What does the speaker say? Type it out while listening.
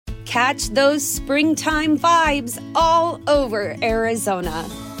Catch those springtime vibes all over Arizona.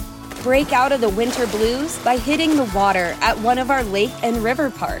 Break out of the winter blues by hitting the water at one of our lake and river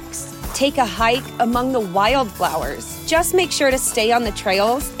parks. Take a hike among the wildflowers. Just make sure to stay on the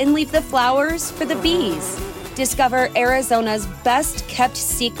trails and leave the flowers for the bees. Discover Arizona's best kept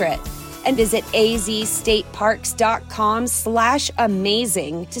secret and visit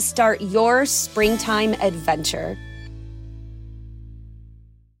azstateparks.com/amazing to start your springtime adventure.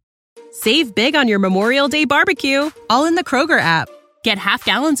 Save big on your Memorial Day barbecue, all in the Kroger app. Get half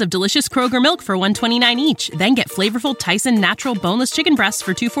gallons of delicious Kroger milk for $1.29 each. Then get flavorful Tyson natural boneless chicken breasts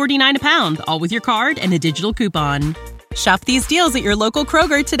for $2.49 a pound, all with your card and a digital coupon. Shop these deals at your local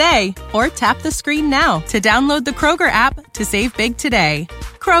Kroger today, or tap the screen now to download the Kroger app to save big today.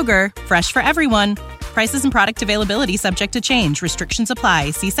 Kroger, fresh for everyone. Prices and product availability subject to change. Restrictions apply.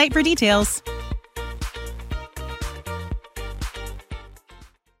 See site for details.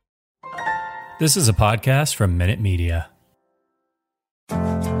 This is a podcast from Minute Media.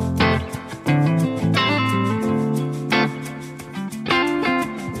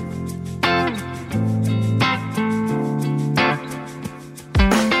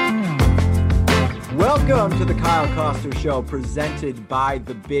 Welcome to the Kyle Koster Show, presented by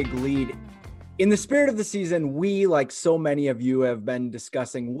The Big Lead. In the spirit of the season, we, like so many of you, have been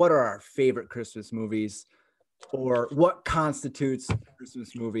discussing what are our favorite Christmas movies, or what constitutes a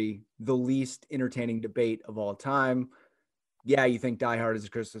Christmas movie, the least entertaining debate of all time. Yeah, you think Die Hard is a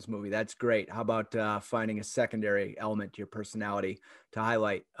Christmas movie. That's great. How about finding a secondary element to your personality to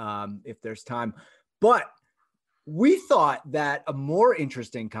highlight if there's time? But we thought that a more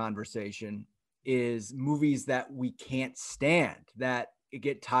interesting conversation is movies that we can't stand, that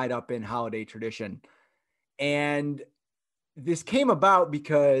get tied up in holiday tradition. And this came about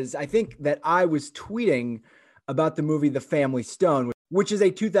because I think that I was tweeting about the movie The Family Stone, which is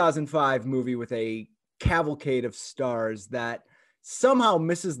a 2005 movie with a cavalcade of stars that somehow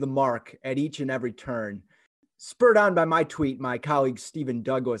misses the mark at each and every turn. Spurred on by my tweet, my colleague Stephen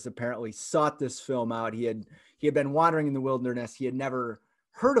Douglas apparently sought this film out. He had been wandering in the wilderness. He had never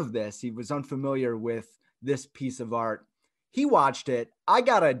heard of this. He was unfamiliar with this piece of art. He watched it. I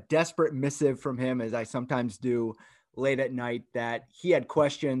got a desperate missive from him, as I sometimes do late at night, that he had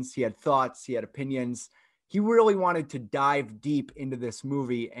questions, he had thoughts, he had opinions. He really wanted to dive deep into this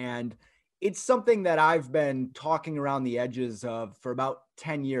movie, and it's something that I've been talking around the edges of for about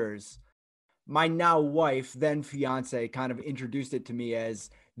 10 years. My now wife, then fiance, kind of introduced it to me as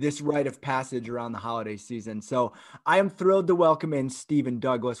this rite of passage around the holiday season. So I am thrilled to welcome in Stephen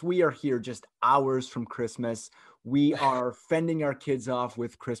Douglas. We are here just hours from Christmas. We are fending our kids off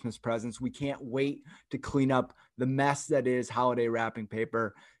with Christmas presents. We can't wait to clean up the mess that is holiday wrapping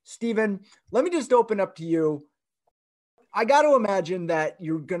paper. Stephen, let me just open up to you. I got to imagine that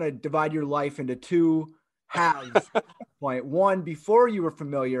you're going to divide your life into two halves. Point one, before you were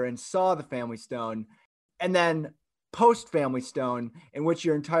familiar and saw The Family Stone, and then post Family Stone, in which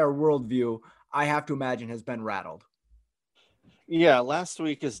your entire worldview, I have to imagine, has been rattled. Yeah, last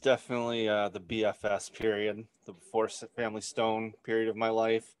week is definitely the BFS period, the before Family Stone period of my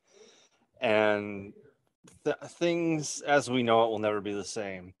life. And things as we know it will never be the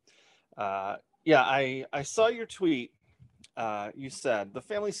same. I saw your tweet. You said, The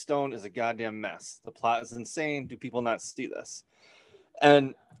Family Stone is a goddamn mess. The plot is insane. Do people not see this?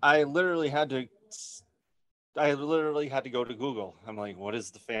 And I literally had to go to Google. I'm like, what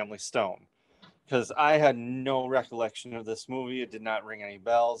is The Family Stone? Because I had no recollection of this movie. It did not ring any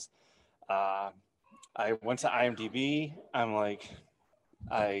bells. I went to IMDb. I'm like,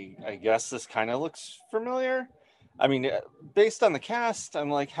 I guess this kind of looks familiar. I mean, based on the cast,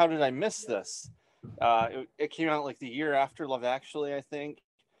 I'm like, how did I miss this? It came out like the year after Love Actually, I think.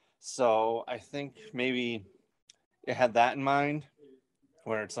 So I think maybe it had that in mind,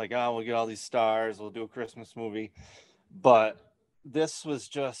 where it's like, oh, we'll get all these stars, we'll do a Christmas movie. But this was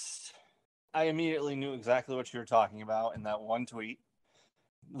just, I immediately knew exactly what you were talking about in that one tweet.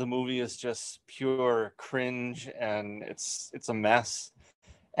 The movie is just pure cringe, and it's a mess.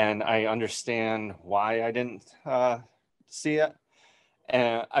 And I understand why I didn't see it.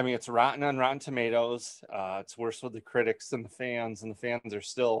 And I mean, it's rotten on Rotten Tomatoes. It's worse with the critics than the fans, and the fans are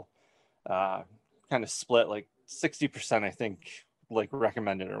still kind of split, like 60%, I think, like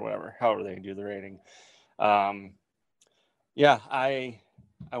recommended or whatever, however they do the rating. I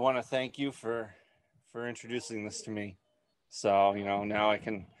want to thank you for introducing this to me. So, now I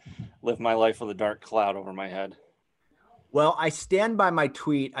can live my life with a dark cloud over my head. Well, I stand by my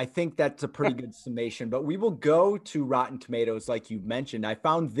tweet. I think that's a pretty good summation, but we will go to Rotten Tomatoes like you mentioned. I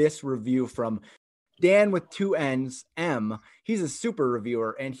found this review from Dan with 2 N's, M. He's a super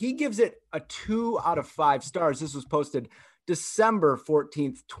reviewer, and he gives it a 2 out of 5 stars. This was posted December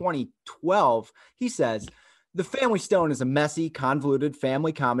 14th, 2012. He says, The Family Stone is a messy, convoluted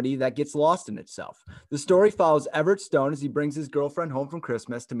family comedy that gets lost in itself. The story follows Everett Stone as he brings his girlfriend home from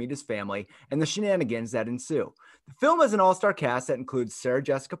Christmas to meet his family and the shenanigans that ensue. The film has an all-star cast that includes Sarah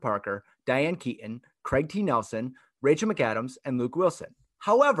Jessica Parker, Diane Keaton, Craig T. Nelson, Rachel McAdams, and Luke Wilson.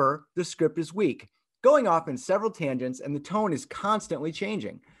 However, the script is weak, going off in several tangents, and the tone is constantly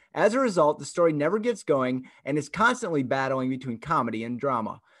changing. As a result, the story never gets going and is constantly battling between comedy and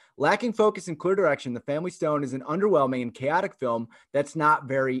drama. Lacking focus and clear direction, The Family Stone is an underwhelming and chaotic film that's not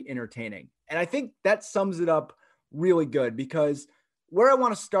very entertaining. And I think that sums it up really good, because where I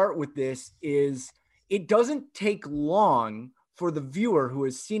want to start with this is it doesn't take long for the viewer who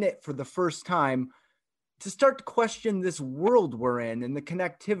has seen it for the first time to start to question this world we're in and the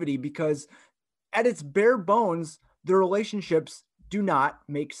connectivity, because at its bare bones, the relationships do not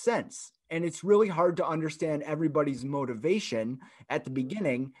make sense. And it's really hard to understand everybody's motivation at the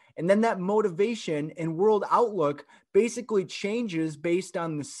beginning. And then that motivation and world outlook basically changes based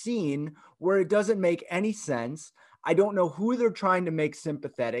on the scene, where it doesn't make any sense. I don't know who they're trying to make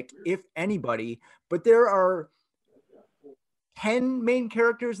sympathetic, if anybody, but there are 10 main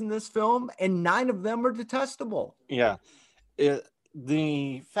characters in this film, and 9 of them are detestable. Yeah.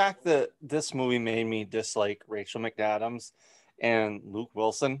 The fact that this movie made me dislike Rachel McAdams and Luke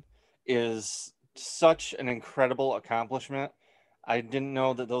Wilson is such an incredible accomplishment. I didn't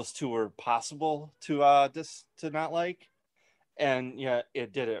know that those two were possible to not like, and yeah,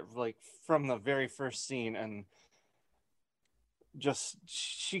 it did it like from the very first scene. And just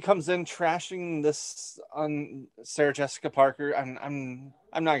she comes in trashing this on Sarah Jessica Parker. I'm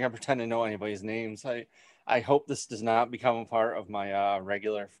not gonna pretend to know anybody's names. I hope this does not become a part of my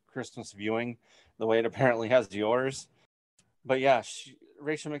regular Christmas viewing, the way it apparently has yours. But yeah,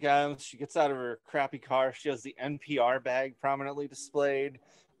 Rachel McAdams, she gets out of her crappy car. She has the NPR bag prominently displayed,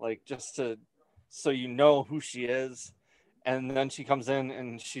 like just so you know who she is. And then she comes in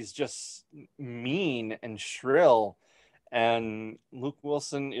and she's just mean and shrill. And Luke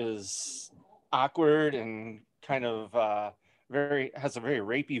Wilson is awkward and kind of has a very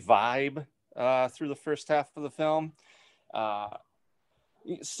rapey vibe through the first half of the film.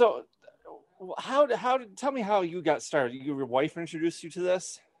 So tell me how you got started. Your wife introduced you to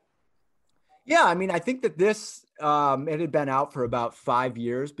this? Yeah, I mean, I think that this, it had been out for about 5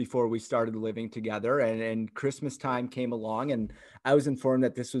 years before we started living together, and Christmas time came along, and I was informed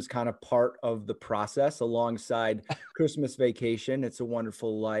that this was kind of part of the process alongside Christmas Vacation, It's a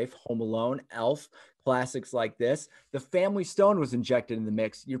Wonderful Life, Home Alone, Elf, classics like this. The Family Stone was injected in the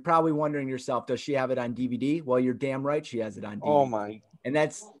mix. You're probably wondering yourself, does she have it on DVD? Well, you're damn right she has it on DVD. Oh my. And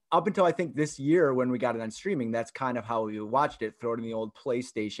that's up until I think this year when we got it on streaming, that's kind of how we watched it, throw it in the old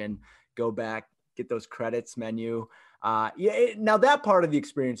PlayStation, go back, get those credits menu. Now that part of the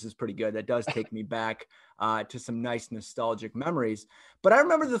experience is pretty good. That does take me back to some nice nostalgic memories. But I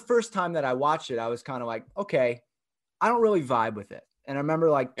remember the first time that I watched it, I was kind of like, okay, I don't really vibe with it. And I remember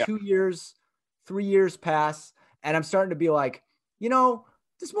like 2 years, 3 years pass, and I'm starting to be like,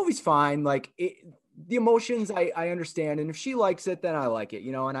 this movie's fine. Like the emotions I understand. And if she likes it, then I like it,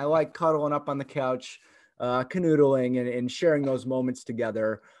 and I like cuddling up on the couch, canoodling and sharing those moments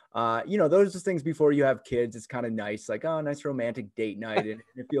together. Those are things before you have kids. It's kind of nice, like, oh, nice romantic date night. And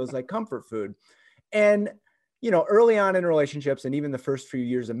it feels like comfort food. And, early on in relationships and even the first few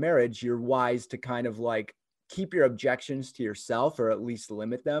years of marriage, you're wise to kind of like keep your objections to yourself, or at least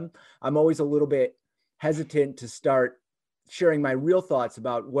limit them. I'm always a little bit hesitant to start sharing my real thoughts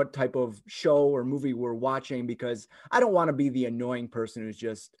about what type of show or movie we're watching, because I don't want to be the annoying person who's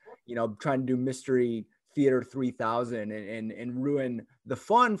just, trying to do Mystery Theater 3000 and ruin the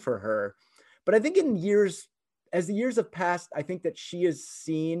fun for her. But I think as the years have passed, I think that she has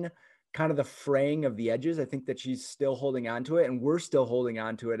seen kind of the fraying of the edges. I think that she's still holding on to it, and we're still holding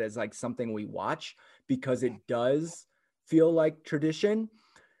on to it as like something we watch because it does feel like tradition.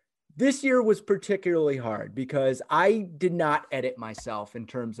 This year was particularly hard because I did not edit myself in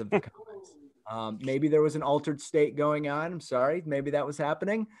terms of the comments. Maybe there was an altered state going on. I'm sorry. Maybe that was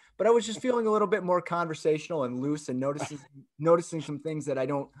happening, but I was just feeling a little bit more conversational and loose and noticing some things that I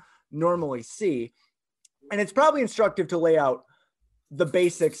don't normally see. And it's probably instructive to lay out the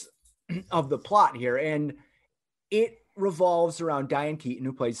basics of the plot here. And it revolves around Diane Keaton,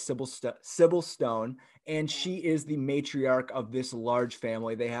 who plays Sybil Stone. And she is the matriarch of this large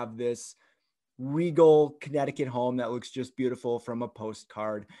family. They have this regal Connecticut home that looks just beautiful from a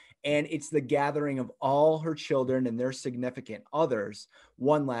postcard. And it's the gathering of all her children and their significant others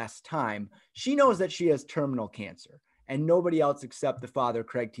one last time. She knows that she has terminal cancer, and nobody else except the father,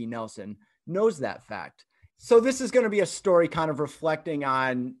 Craig T. Nelson, knows that fact. So this is going to be a story kind of reflecting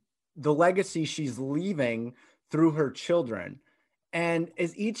on the legacy she's leaving through her children. And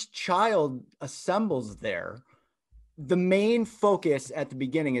as each child assembles there, the main focus at the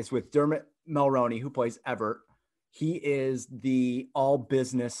beginning is with Dermot Mulroney, who plays Everett. He is the all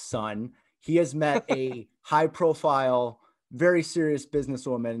business son. He has met a high profile, very serious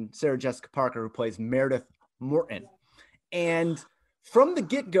businesswoman, Sarah Jessica Parker, who plays Meredith Morton. And from the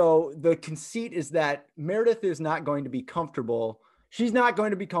get-go, the conceit is that Meredith is not going to be comfortable. She's not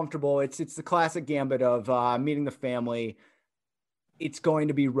going to be comfortable. It's the classic gambit of meeting the family. It's going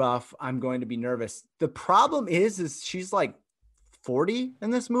to be rough. I'm going to be nervous. The problem is she's like 40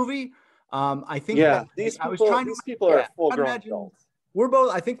 in this movie. I think these people are full-grown adults. We're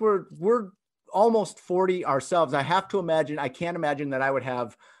both, I think we're almost 40 ourselves. I have to imagine, I can't imagine that I would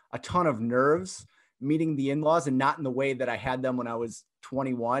have a ton of nerves meeting the in-laws, and not in the way that I had them when I was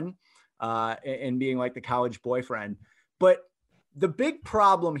 21 and being like the college boyfriend. But the big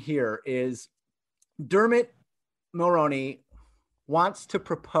problem here is Dermot Mulroney wants to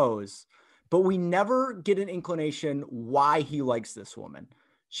propose, but we never get an inclination why he likes this woman.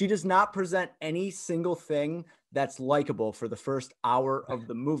 She does not present any single thing that's likable for the first hour of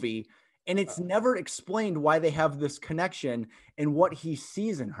the movie. And it's never explained why they have this connection and what he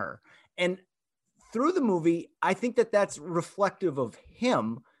sees in her. And through the movie, I think that that's reflective of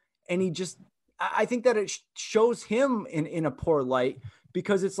him. And I think that it shows him in a poor light,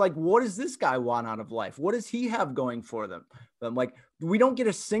 because it's like, what does this guy want out of life? What does he have going for them? Like, we don't get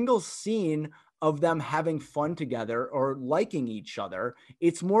a single scene of them having fun together or liking each other.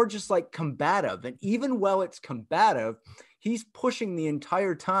 It's more just like combative. And even while it's combative, he's pushing the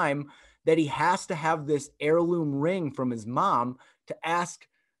entire time that he has to have this heirloom ring from his mom to ask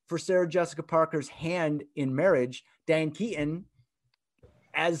for Sarah Jessica Parker's hand in marriage. Diane Keaton,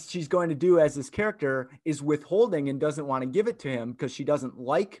 as she's going to do as this character, is withholding and doesn't want to give it to him because she doesn't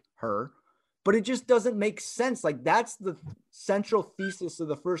like her. But it just doesn't make sense. Like, that's the central thesis of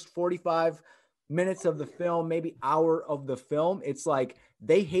the first 45 minutes of the film, maybe hour of the film. It's like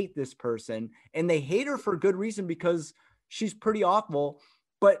they hate this person, and they hate her for good reason, because she's pretty awful.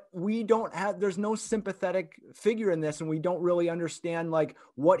 But there's no sympathetic figure in this, and we don't really understand like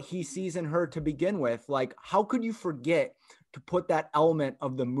what he sees in her to begin with. Like, how could you forget to put that element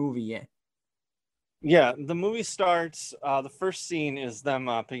of the movie in? Yeah, the movie starts, the first scene is them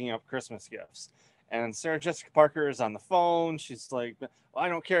picking up Christmas gifts. And Sarah Jessica Parker is on the phone. She's like, well, I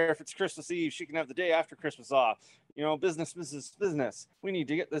don't care if it's Christmas Eve. She can have the day after Christmas off. You know, business. We need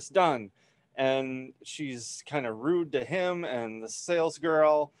to get this done. And she's kind of rude to him and the sales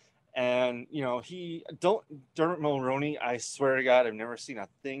girl. And, you know, Dermot Mulroney, I swear to God, I've never seen a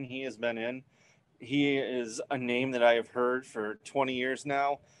thing he has been in. He is a name that I have heard for 20 years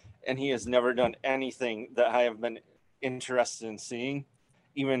now, and he has never done anything that I have been interested in seeing,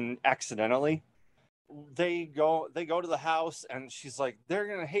 even accidentally. They go to the house, and she's like, they're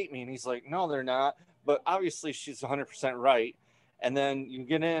going to hate me. And he's like, no, they're not. But obviously she's 100% right. And then you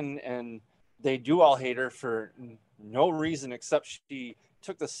get in, and they do all hate her for no reason, except she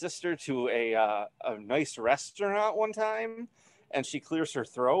took the sister to a nice restaurant one time, and she clears her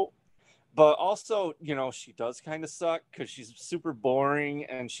throat. But also, you know, she does kind of suck because she's super boring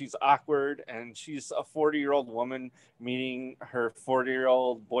and she's awkward, and she's a 40-year-old woman meeting her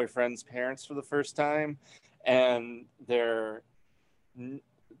 40-year-old boyfriend's parents for the first time. And they're,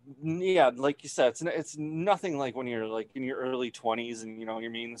 yeah, like you said, it's nothing like when you're like in your early 20s and, you know,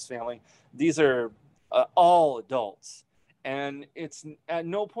 you're meeting this family. These are all adults. And it's at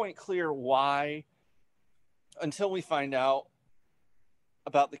no point clear why, until we find out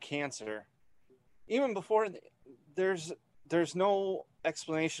about the cancer. Even before, there's no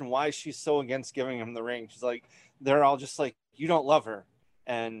explanation why she's so against giving him the ring. She's like, they're all just like, you don't love her,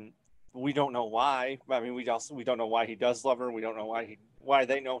 and we don't know why. I mean, we don't know why he does love her. We don't know why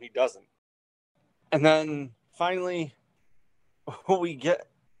they know he doesn't. And then finally, we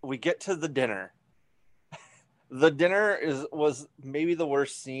get to the dinner. The dinner was maybe the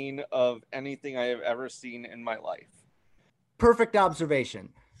worst scene of anything I have ever seen in my life. Perfect observation.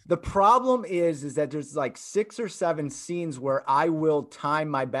 The problem is that there's like 6 or 7 scenes where I will time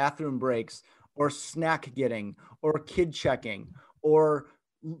my bathroom breaks or snack getting or kid checking or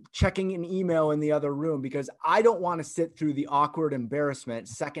checking an email in the other room, because I don't want to sit through the awkward embarrassment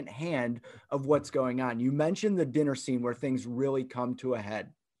secondhand of what's going on. You mentioned the dinner scene where things really come to a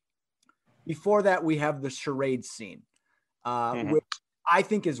head. Before that, we have the charade scene, which I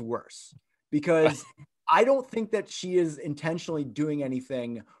think is worse, because I don't think that she is intentionally doing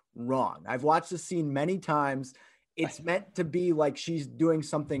anything wrong. I've watched the scene many times. It's meant to be like she's doing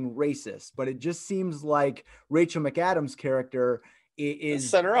something racist, but it just seems like Rachel McAdams' character is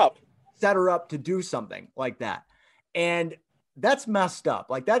set her up to do something like that. And that's messed up.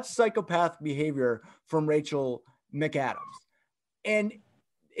 Like, that's psychopath behavior from Rachel McAdams. And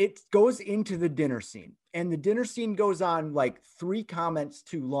it goes into the dinner scene, and the dinner scene goes on like 3 comments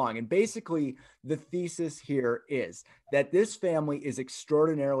too long. And basically the thesis here is that this family is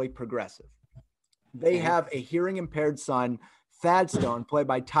extraordinarily progressive. They have a hearing impaired son, Thadstone, played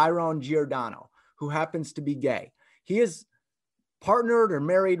by Tyrone Giordano, who happens to be gay. He is partnered or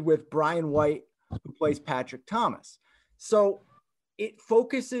married with Brian White, who plays Patrick Thomas. So it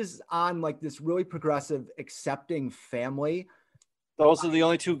focuses on like this really progressive, accepting family. Those are the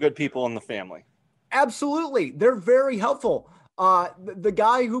only 2 good people in the family. Absolutely. They're very helpful. The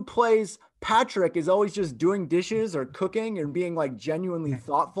guy who plays Patrick is always just doing dishes or cooking and being like genuinely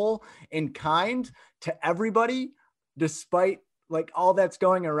thoughtful and kind to everybody, despite like all that's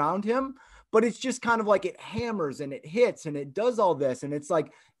going around him. But it's just kind of like it hammers and it hits and it does all this. And it's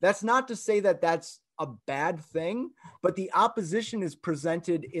like, that's not to say that that's a bad thing, but the opposition is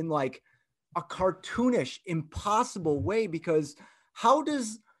presented in like a cartoonish, impossible way, because how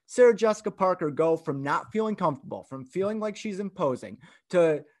does Sarah Jessica Parker go from not feeling comfortable, from feeling like she's imposing,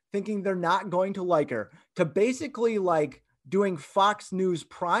 to thinking they're not going to like her, to basically like doing Fox News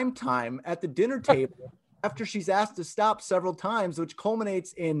primetime at the dinner table after she's asked to stop several times, which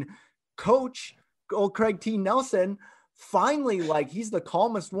culminates in Coach old Craig T. Nelson finally, like, he's the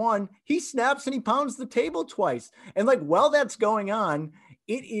calmest one. He snaps and he pounds the table twice. And like, while that's going on,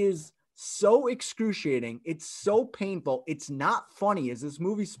 it is so excruciating. It's so painful. It's not funny. Is this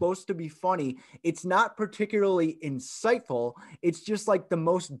movie supposed to be funny? It's not particularly insightful. It's just like the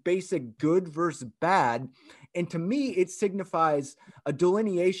most basic good versus bad. And to me, it signifies a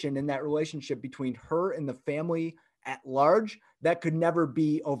delineation in that relationship between her and the family at large that could never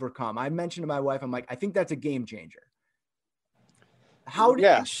be overcome. I mentioned to my wife, I'm like, I think that's a game changer. How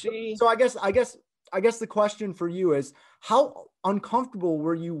did So I guess the question for you is, how uncomfortable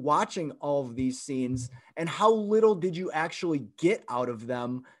were you watching all of these scenes, and how little did you actually get out of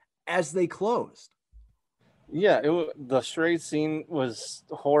them as they closed? Yeah, the charade scene was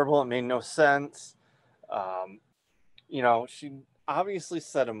horrible. It made no sense. She obviously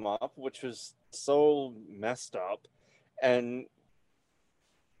set him up, which was so messed up. And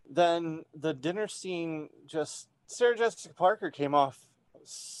then the dinner scene, just Sarah Jessica Parker came off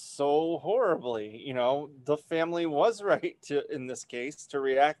so horribly. The family was right in this case to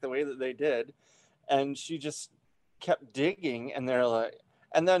react the way that they did, and she just kept digging, and they're like,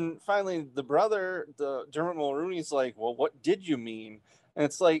 and then finally the brother, the Dermot Mulroney's like, well, what did you mean? And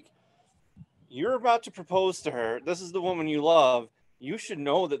it's like, you're about to propose to her. This is the woman you love. You should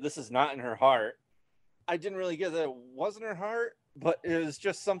know that this is not in her heart. I didn't really get that it wasn't her heart, but it was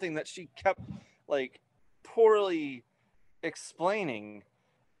just something that she kept like poorly explaining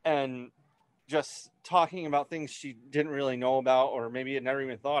and just talking about things she didn't really know about, or maybe had never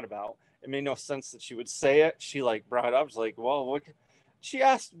even thought about. It made no sense that she would say it. She like brought it up. It's like, well, what? She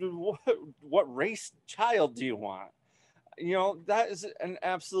asked, what race child do you want? That is an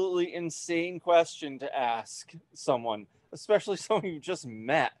absolutely insane question to ask someone, especially someone you just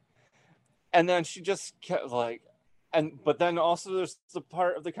met. And then she just kept like, but then also there's the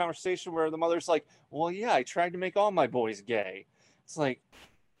part of the conversation where the mother's like, well, yeah, I tried to make all my boys gay. It's like,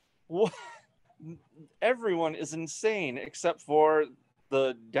 what? Everyone is insane except for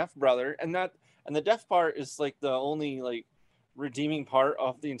the deaf brother. And the deaf part is like the only like redeeming part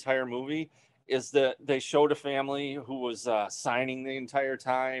of the entire movie, is that they showed a family who was signing the entire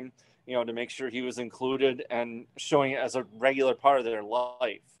time, to make sure he was included, and showing it as a regular part of their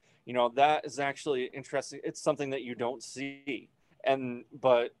life. That is actually interesting. It's something that you don't see.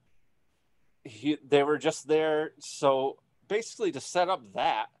 But they were just there. So basically to set up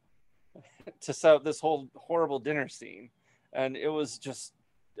this whole horrible dinner scene. And it was just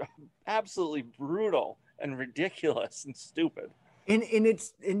absolutely brutal and ridiculous and stupid. And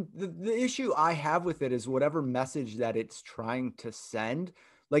the issue I have with it is whatever message that it's trying to send,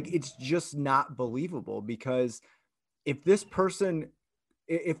 like, it's just not believable. Because if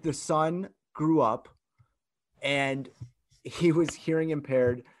the son grew up and he was hearing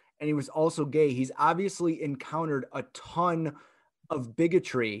impaired and he was also gay, he's obviously encountered a ton of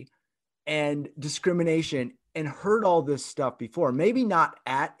bigotry and discrimination and heard all this stuff before. Maybe not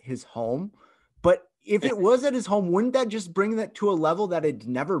at his home, but if it was at his home, wouldn't that just bring that to a level that had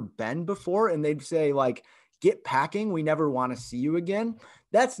never been before? And they'd say, like, get packing. We never want to see you again.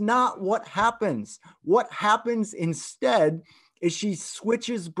 That's not what happens. What happens instead is she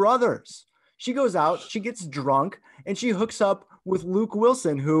switches brothers. She goes out, she gets drunk, and she hooks up with Luke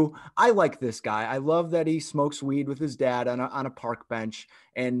Wilson, who I like this guy. I love that he smokes weed with his dad on a park bench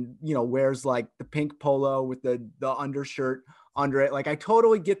and, you know, wears like the pink polo with the undershirt under it. Like, I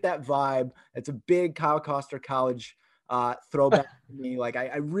totally get that vibe. It's a big Kyle Koster college throwback to me. Like,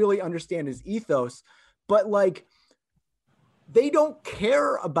 I really understand his ethos, but like, they don't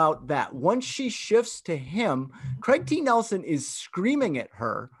care about that. Once she shifts to him, Craig T. Nelson is screaming at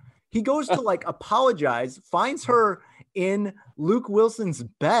her. He goes to like apologize, finds her in Luke Wilson's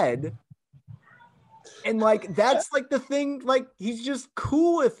bed. And like, that's like the thing, like he's just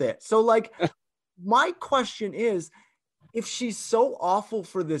cool with it. So like, my question is, if she's so awful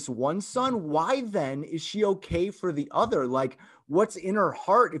for this one son, why then is she okay for the other? Like, what's in her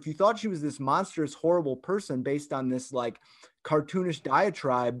heart? If you thought she was this monstrous, horrible person based on this like cartoonish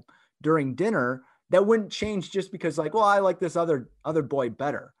diatribe during dinner, that wouldn't change just because like, well, I like this other boy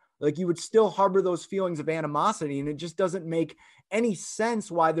better. Like, you would still harbor those feelings of animosity, and it just doesn't make any sense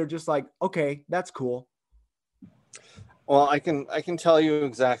why they're just like, okay, that's cool. Well, I can tell you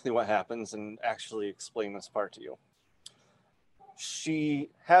exactly what happens and actually explain this part to you. She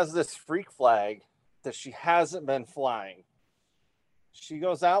has this freak flag that she hasn't been flying. She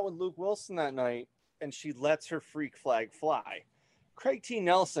goes out with Luke Wilson that night, and she lets her freak flag fly. Craig T.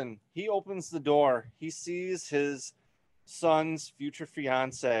 Nelson, he opens the door. He sees his son's future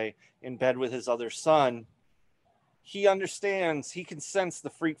fiance in bed with his other son. He understands, he can sense the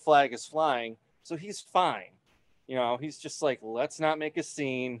freak flag is flying, so he's fine. You know, he's just like, let's not make a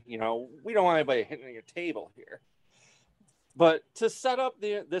scene. You know, we don't want anybody hitting your table here. But to set up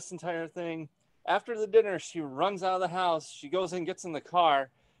this entire thing, after the dinner, she runs out of the house. She goes and gets in the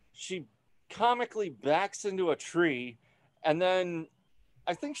car. She comically backs into a tree, and then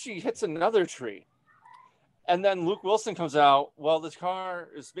I think she hits another tree. And then Luke Wilson comes out. Well, this car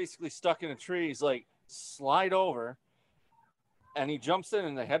is basically stuck in a tree. He's like, slide over. And he jumps in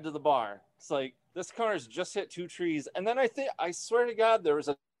and they head to the bar. It's like, this car has just hit 2 trees. And then I swear to God, there was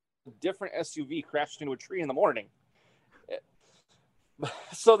a different SUV crashed into a tree in the morning.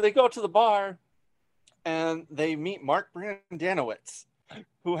 So they go to the bar and they meet Mark Brandanowitz,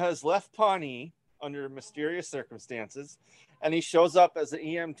 who has left Pawnee under mysterious circumstances. And he shows up as an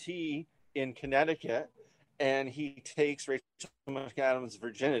EMT in Connecticut. And he takes Rachel McAdams'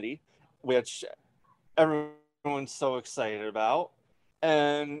 virginity, which everyone's so excited about.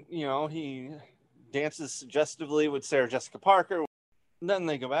 And, you know, he dances suggestively with Sarah Jessica Parker. And then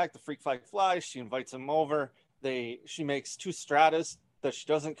they go back, the freak flag flies. She invites him over. She makes 2 stratas that she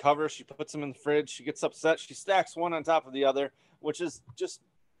doesn't cover. She puts them in the fridge. She gets upset. She stacks one on top of the other, which is just,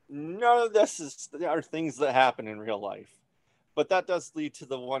 none of this are things that happen in real life. But that does lead to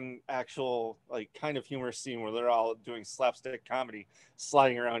the one actual, like, kind of humorous scene where they're all doing slapstick comedy,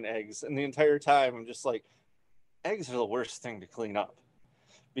 sliding around eggs. And the entire time, I'm just like, eggs are the worst thing to clean up.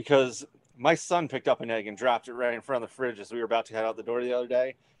 Because my son picked up an egg and dropped it right in front of the fridge as we were about to head out the door the other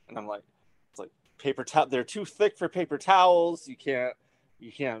day. And I'm like, it's like paper towel. They're too thick for paper towels. You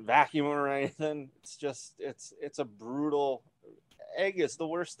can't vacuum them or anything. It's just, it's a brutal, egg is the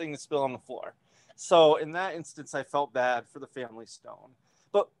worst thing to spill on the floor. So in that instance, I felt bad for the Family Stone.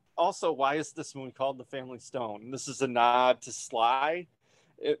 But also, why is this movie called The Family Stone? This is a nod to Sly.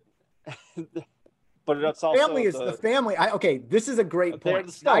 But it's also the family. Okay, this is a great point. They're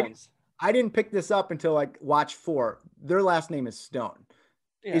the Stones. I didn't pick this up until like watch 4. Their last name is Stone.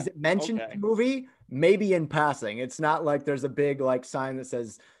 Yeah, is it mentioned in the movie? Maybe in passing. It's not like there's a big like sign that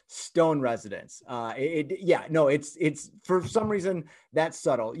says Stone residence. It's for some reason that's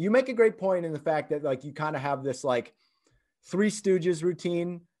subtle. You make a great point in the fact that like you kind of have this like Three Stooges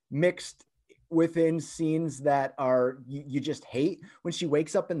routine mixed within scenes that are you just hate. When she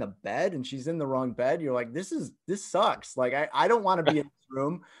wakes up in the bed and she's in the wrong bed, you're like, this sucks. Like I don't want to be in this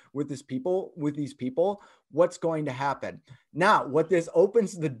room with these people. What's going to happen now? What this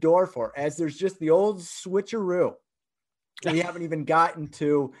opens the door for, as there's just the old switcheroo. We haven't even gotten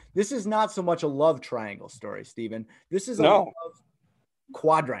to, this is not so much a love triangle story, Stephen. This is a love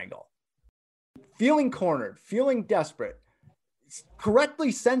quadrangle. Feeling cornered, feeling desperate,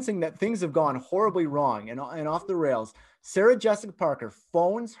 correctly sensing that things have gone horribly wrong and off the rails. Sarah Jessica Parker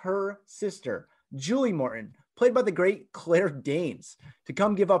phones her sister, Julie Morton, played by the great Claire Danes, to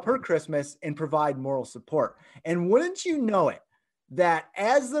come give up her Christmas and provide moral support. And wouldn't you know it, that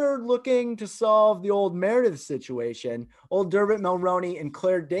as they're looking to solve the old Meredith situation, old Dermot Mulroney and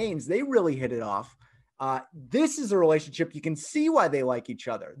Claire Danes, they really hit it off. This is a relationship. You can see why they like each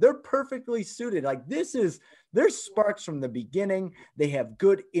other. They're perfectly suited. Like there's sparks from the beginning. They have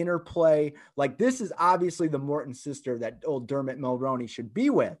good interplay. Like this is obviously the Morton sister that old Dermot Mulroney should be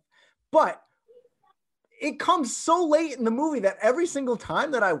with. But it comes so late in the movie that every single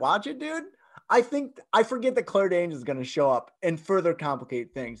time that I watch it, dude, I think I forget that Claire Danes is going to show up and further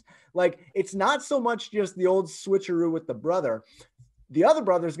complicate things. Like it's not so much just the old switcheroo with the brother. The other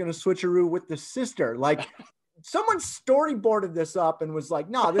brother is going to switcheroo with the sister. Like someone storyboarded this up and was like,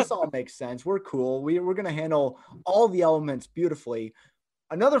 no, this all makes sense. We're cool. We're going to handle all the elements beautifully.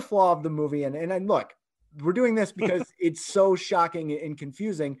 Another flaw of the movie. And look, we're doing this because it's so shocking and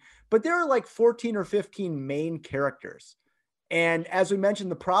confusing, but there are like 14 or 15 main characters. And as we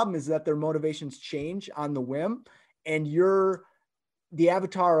mentioned, the problem is that their motivations change on the whim, and the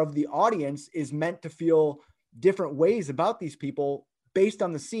avatar of the audience is meant to feel different ways about these people based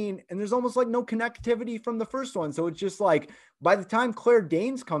on the scene. And there's almost like no connectivity from the first one. So it's just like, by the time Claire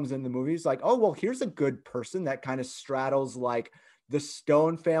Danes comes in the movie, it's like, oh, well, here's a good person that kind of straddles like the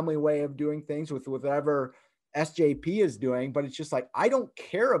Stone family way of doing things with whatever SJP is doing. But it's just like, I don't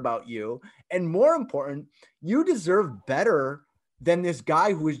care about you. And more important, you deserve better than this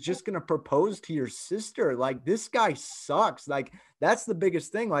guy who is just going to propose to your sister. Like this guy sucks. Like that's the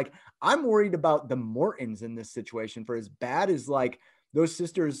biggest thing. Like I'm worried about the Mortons in this situation, for as bad as like those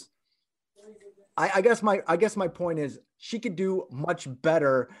sisters. I guess my point is she could do much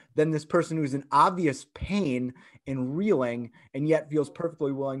better than this person who's in obvious pain and reeling and yet feels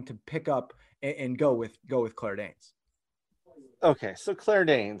perfectly willing to pick up and go with Claire Danes. Okay, so Claire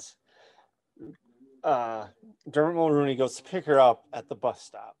Danes, Dermot Mulroney goes to pick her up at the bus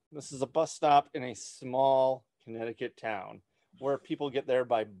stop. This is a bus stop in a small Connecticut town where people get there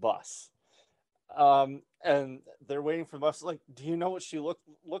by bus. And they're waiting for the bus. Like, do you know what she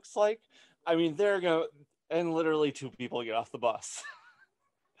looks like? I mean, and literally two people get off the bus.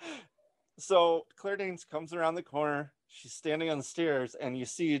 So Claire Danes comes around the corner. She's standing on the stairs, and you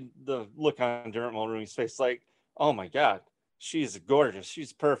see the look on Dermot Mulroney's face, like, oh my God, she's gorgeous.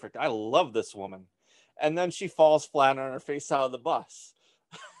 She's perfect. I love this woman. And then she falls flat on her face out of the bus.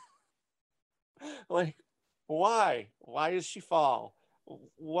 Like, why? Why does she fall?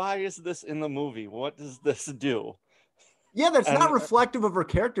 Why is this in the movie? What does this do? Yeah, that's not reflective of her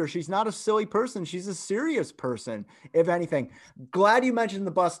character. She's not a silly person. She's a serious person, if anything. Glad you mentioned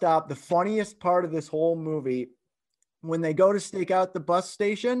the bus stop. The funniest part of this whole movie, when they go to stake out the bus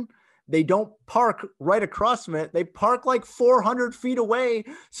station, they don't park right across from it. They park like 400 feet away.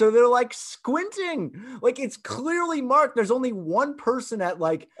 So they're like squinting. Like it's clearly marked. There's only one person at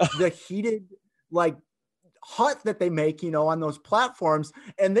like the heated like hut that they make, on those platforms,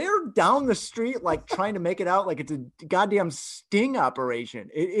 and they're down the street like trying to make it out like it's a goddamn sting operation.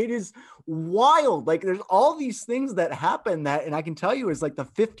 It is wild. Like there's all these things that happen and I can tell you is like the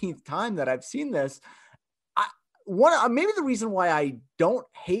 15th time that I've seen this. Maybe the reason why I don't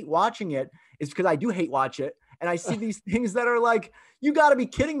hate watching it is because I do hate watch it, and I see these things that are like, you got to be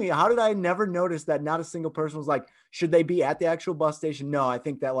kidding me. How did I never notice that not a single person was like, should they be at the actual bus station? No, I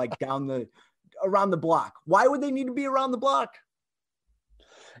think that like around the block. Why would they need to be around the block?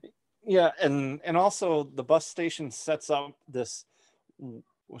 Yeah, and also the bus station sets up this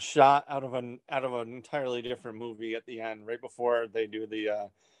shot out of an entirely different movie at the end, right before they do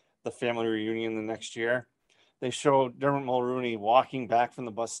the family reunion the next year. They show Dermot Mulroney walking back from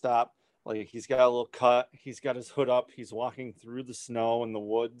the bus stop. Like he's got a little cut. He's got his hood up. He's walking through the snow and the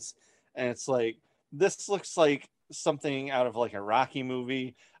woods. And it's like, this looks like something out of like a Rocky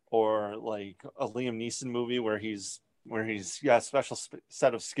movie or like a Liam Neeson movie where he's got a special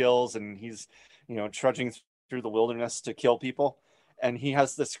set of skills and he's, trudging through the wilderness to kill people. And he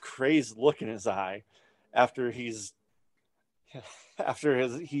has this crazed look in his eye after his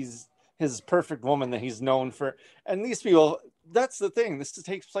perfect woman that he's known for. And these people, that's the thing. This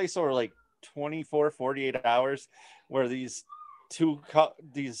takes place over like 24, 48 hours where these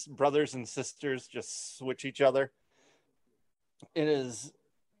brothers and sisters just switch each other. It is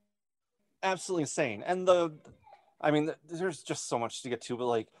absolutely insane. And there's just so much to get to, but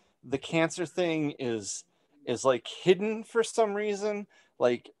like the cancer thing is like hidden for some reason,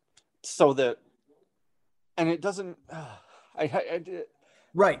 like so that, and it doesn't,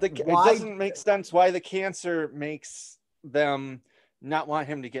 right. It doesn't make sense why the cancer makes them not want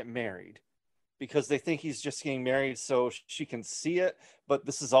him to get married, because they think he's just getting married so she can see it. But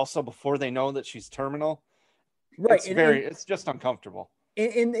this is also before they know that she's terminal. Right. It's just uncomfortable.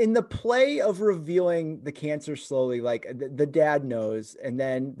 in the play of revealing the cancer slowly, like the dad knows, and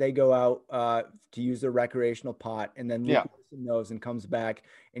then they go out to use their recreational pot, and then Luke Wilson knows and comes back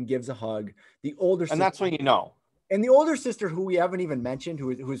and gives a hug. The older sister, and that's when you know. And the older sister, who we haven't even mentioned,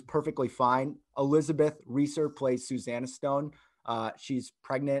 who is perfectly fine, Elizabeth Reeser plays Susanna Stone. She's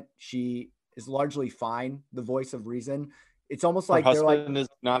pregnant. She is largely fine. The voice of reason. It's almost like her husband is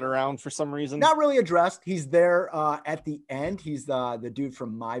not around for some reason. Not really addressed. He's there at the end. He's the dude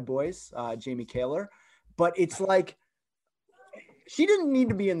from My Boys, Jamie Kaler. But it's like she didn't need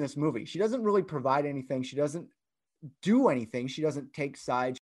to be in this movie. She doesn't really provide anything. She doesn't do anything. She doesn't take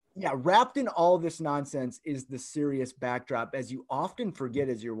sides. Yeah, wrapped in all this nonsense is the serious backdrop, as you often forget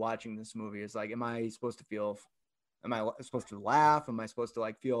as you're watching this movie. It's like, am I supposed to laugh? Am I supposed to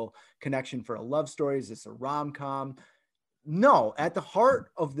like feel connection for a love story? Is this a rom-com? No, at the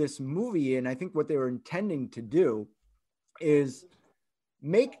heart of this movie, and I think what they were intending to do is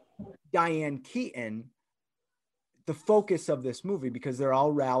make Diane Keaton the focus of this movie, because they're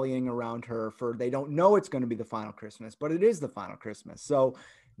all rallying around her they don't know it's going to be the final Christmas, but it is the final Christmas. So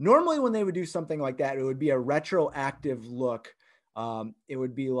normally when they would do something like that, it would be a retroactive look. It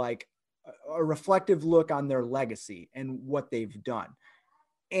would be like a reflective look on their legacy and what they've done.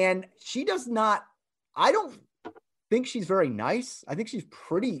 And she does not, I don't think she's very nice. I think she's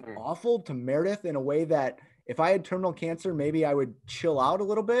pretty awful to Meredith in a way that if I had terminal cancer, maybe I would chill out a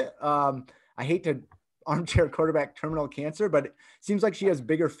little bit. I hate to armchair quarterback terminal cancer, but it seems like she has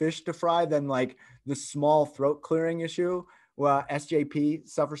bigger fish to fry than like the small throat clearing issue SJP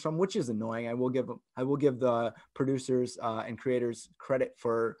suffers from, which is annoying. I will give the producers and creators credit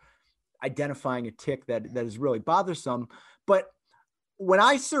for identifying a tick that is really bothersome. But when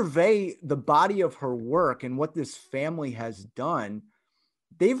I survey the body of her work and what this family has done,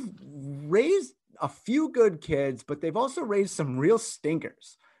 they've raised a few good kids, but they've also raised some real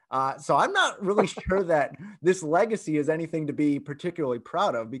stinkers. So I'm not really sure that this legacy is anything to be particularly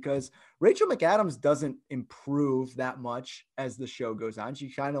proud of, because Rachel McAdams doesn't improve that much as the show goes on.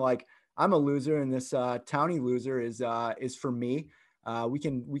 She's kind of like, I'm a loser, and this towny loser is for me. We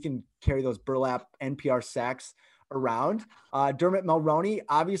can carry those burlap NPR sacks around. Dermot Mulroney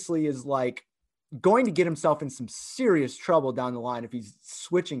obviously is like going to get himself in some serious trouble down the line if he's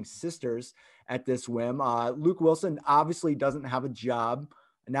switching sisters at this whim. Luke Wilson obviously doesn't have a job,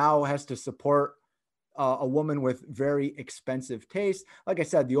 now has to support a woman with very expensive taste. Like I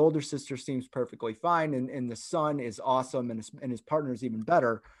said, the older sister seems perfectly fine, and the son is awesome, and his partner is even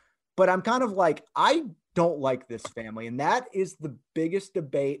better. But I'm kind of like, I don't like this family. And that is the biggest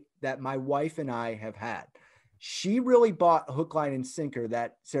debate that my wife and I have had. She really bought a hook, line, and sinker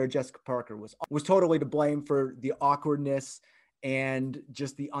that Sarah Jessica Parker was totally to blame for the awkwardness and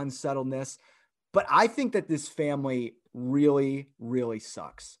just the unsettledness. But I think that this family really, really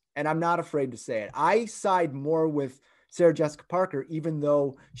sucks. And I'm not afraid to say it. I side more with Sarah Jessica Parker, even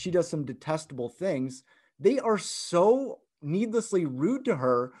though she does some detestable things. They are so needlessly rude to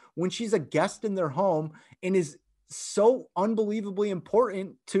her when she's a guest in their home and is so unbelievably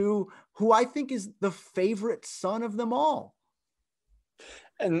important to who I think is the favorite son of them all.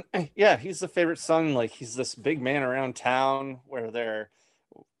 And yeah, he's the favorite son. Like, he's this big man around town where they're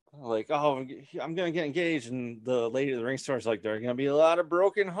like, oh, I'm going to get engaged. And the lady at the ring store is like, there are going to be a lot of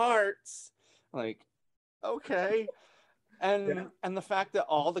broken hearts. Like, okay. And the fact that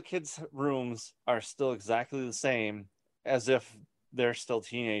all the kids' rooms are still exactly the same, as if they're still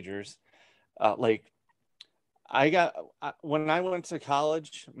teenagers. When I went to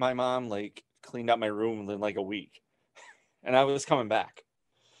college, my mom like cleaned out my room in like a week, and I was coming back.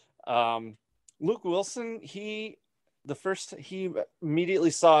 Luke Wilson, he immediately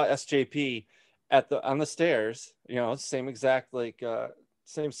saw SJP on the stairs, same exact,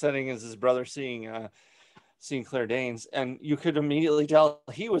 same setting as his brother seeing Claire Danes, and you could immediately tell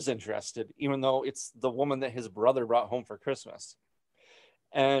he was interested, even though it's the woman that his brother brought home for Christmas.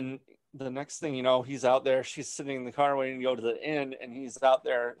 And the next thing you know, he's out there, she's sitting in the car waiting to go to the inn, and he's out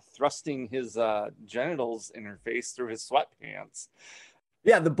there thrusting his genitals in her face through his sweatpants.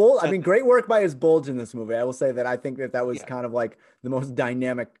 Yeah, the bulge. I mean, great work by his bulge in this movie. I will say that I think that was kind of like the most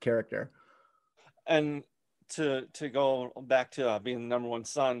dynamic character. And to go back to being the number one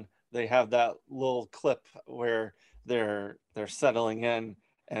son, they have that little clip where they're settling in,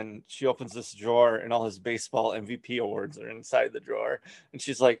 and she opens this drawer and all his baseball MVP awards are inside the drawer. And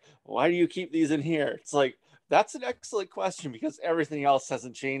she's like, why do you keep these in here? It's like, that's an excellent question, because everything else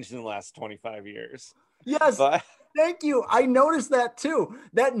hasn't changed in the last 25 years. Yes. Thank you. I noticed that too.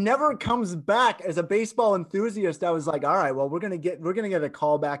 That never comes back. As a baseball enthusiast, I was like, all right, well, we're gonna get a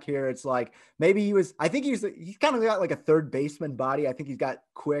call back here. It's like maybe he's kind of got like a third baseman body. I think he's got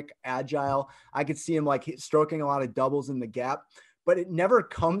quick, agile. I could see him like stroking a lot of doubles in the gap, but it never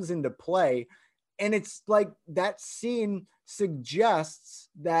comes into play. And it's like that scene suggests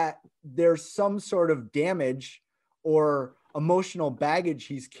that there's some sort of damage or emotional baggage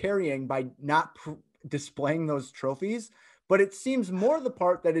he's carrying by not displaying those trophies. But it seems more the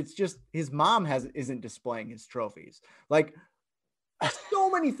part that it's just his mom isn't displaying his trophies. Like so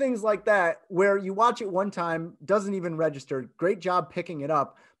many things like that where you watch it one time, doesn't even register. Great job picking it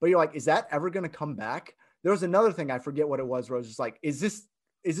up. But you're like, is that ever going to come back? There was another thing, I forget what it was, where I was just like, is this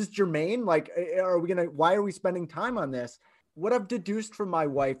germane? Like, why are we spending time on this? What I've deduced from my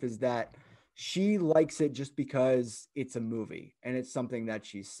wife is that she likes it just because it's a movie and it's something that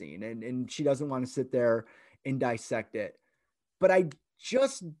she's seen, and she doesn't want to sit there and dissect it. But I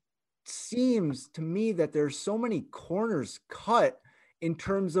just seems to me that there's so many corners cut in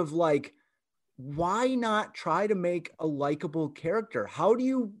terms of like, why not try to make a likable character? How do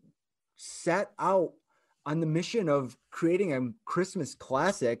you set out on the mission of creating a Christmas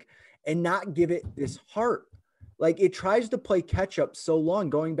classic and not give it this heart? Like, it tries to play catch up so long.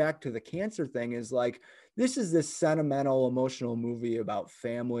 Going back to the cancer thing is like, this is this sentimental, emotional movie about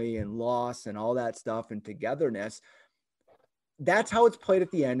family and loss and all that stuff and togetherness. That's how it's played at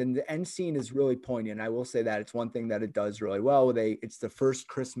the end. And the end scene is really poignant. I will say that it's one thing that it does really well. It's the first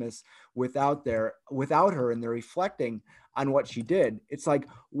Christmas without her, and they're reflecting on what she did. It's like,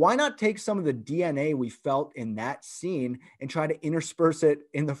 why not take some of the DNA we felt in that scene and try to intersperse it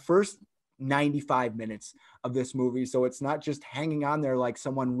in the first 95 minutes of this movie, so it's not just hanging on there like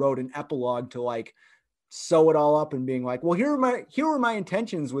someone wrote an epilogue to like sew it all up and being like, well, here were my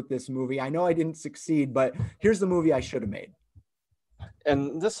intentions with this movie. I know I didn't succeed, but here's the movie I should have made.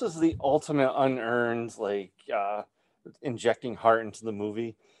 And this is the ultimate unearned, like, injecting heart into the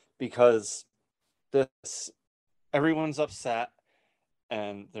movie, because everyone's upset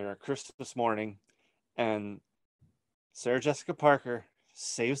and they're Christmas morning, and Sarah Jessica Parker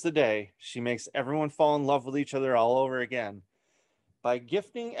saves the day. She makes everyone fall in love with each other all over again by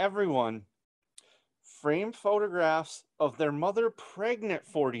gifting everyone framed photographs of their mother pregnant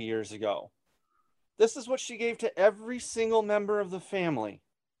 40 years ago. This is what she gave to every single member of the family,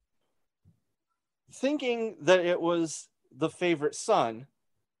 thinking that it was the favorite son.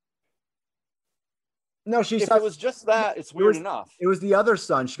 No, if it was just that, it's weird enough. It was the other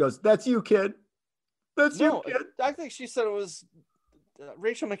son. She goes, "That's you, kid. That's you, kid." I think she said it was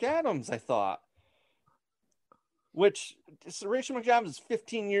Rachel McAdams, I thought. Rachel McAdams is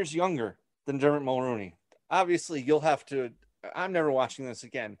 15 years younger than Dermot Mulroney. Obviously, I'm never watching this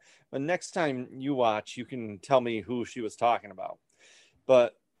again, but next time you watch, you can tell me who she was talking about.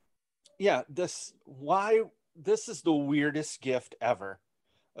 But yeah, this is the weirdest gift ever,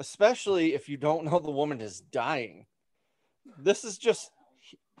 especially if you don't know the woman is dying. This is just,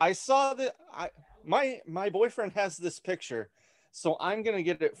 I saw that my boyfriend has this picture. So I'm going to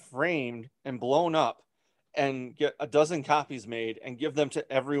get it framed and blown up and get a dozen copies made and give them to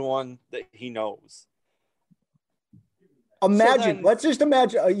everyone that he knows. Let's just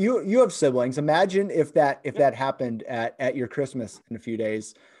imagine you have siblings. Imagine if that happened at your Christmas in a few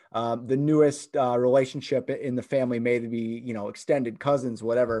days. The newest relationship in the family, maybe, extended cousins,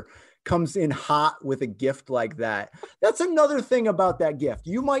 whatever, comes in hot with a gift like that. That's another thing about that gift.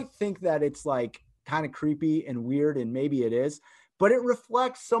 You might think that it's like kind of creepy and weird, and maybe it is, but it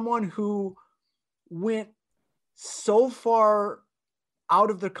reflects someone who went so far out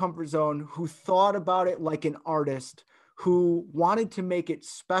of their comfort zone, who thought about it like an artist, who wanted to make it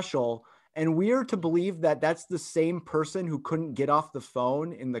special. And we're to believe that that's the same person who couldn't get off the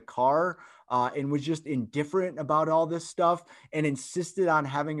phone in the car and was just indifferent about all this stuff and insisted on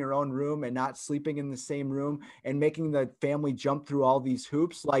having her own room and not sleeping in the same room and making the family jump through all these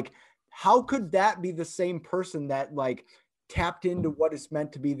hoops. Like, how could that be the same person that like tapped into what is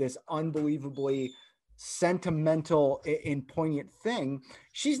meant to be this unbelievably sentimental and poignant thing?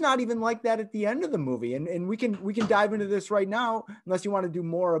 She's not even like that at the end of the movie. And we can dive into this right now, unless you want to do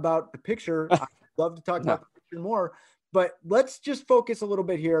more about the picture. I'd love to talk about the picture more, but let's just focus a little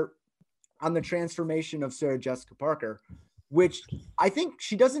bit here on the transformation of Sarah Jessica Parker, which I think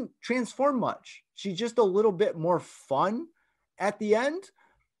she doesn't transform much. She's just a little bit more fun at the end.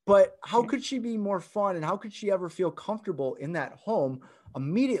 But how could she be more fun, and how could she ever feel comfortable in that home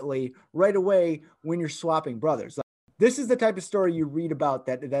immediately right away when you're swapping brothers? Like, this is the type of story you read about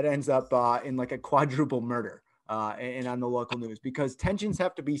that ends up in like a quadruple murder and on the local news, because tensions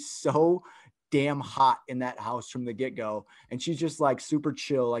have to be so damn hot in that house from the get-go. And she's just like super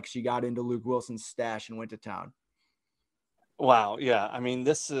chill. Like she got into Luke Wilson's stash and went to town. Wow. Yeah. I mean,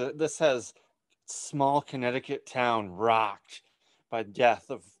 this has small Connecticut town rocked by death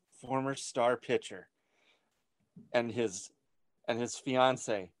of former star pitcher and his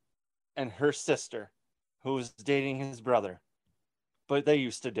fiance and her sister, who was dating his brother, but they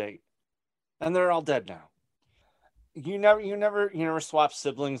used to date, and they're all dead now. You never swap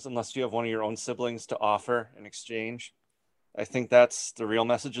siblings unless you have one of your own siblings to offer in exchange. I think that's the real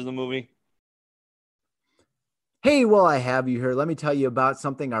message of the movie. Hey, well, I have you here. Let me tell you about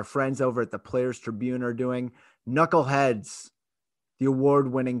something our friends over at the Players Tribune are doing. Knuckleheads, the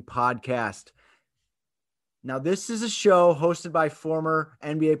award-winning podcast. Now, this is a show hosted by former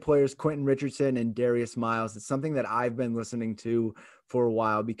NBA players Quentin Richardson and Darius Miles. It's something that I've been listening to for a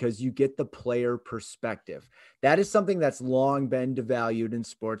while because you get the player perspective. That is something that's long been devalued in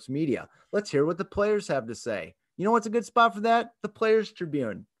sports media. Let's hear what the players have to say. You know what's a good spot for that? The Players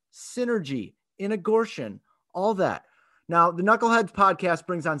Tribune, Synergy, Inagortion, all that. Now, the Knuckleheads podcast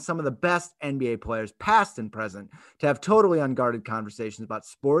brings on some of the best NBA players, past and present, to have totally unguarded conversations about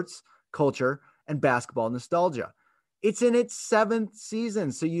sports, culture, and basketball nostalgia. It's in its 7th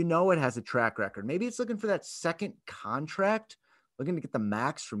season, so you know it has a track record. Maybe it's looking for that second contract, looking to get the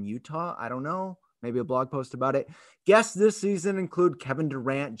max from Utah. I don't know. Maybe a blog post about it. Guests this season include Kevin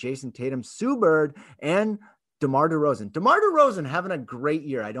Durant, Jason Tatum, Sue Bird, and DeMar DeRozan. DeMar DeRozan having a great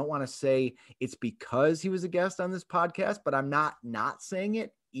year. I don't want to say it's because he was a guest on this podcast, but I'm not saying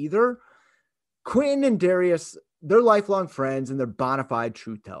it either. Quentin and Darius, they're lifelong friends and they're bona fide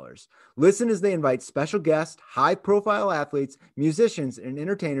truth tellers. Listen as they invite special guests, high-profile athletes, musicians, and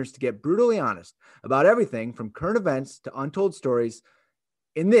entertainers to get brutally honest about everything from current events to untold stories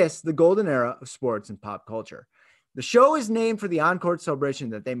in this, the golden era of sports and pop culture. The show is named for the on-court celebration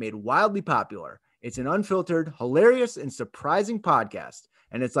that they made wildly popular. It's an unfiltered, hilarious, and surprising podcast,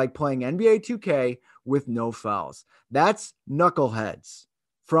 and it's like playing NBA 2K with no fouls. That's Knuckleheads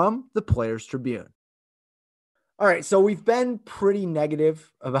from the Players Tribune. All right, so we've been pretty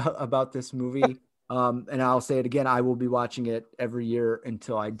negative about this movie, and I'll say it again. I will be watching it every year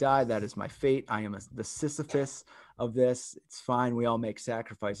until I die. That is my fate. I am the Sisyphus of this. It's fine. We all make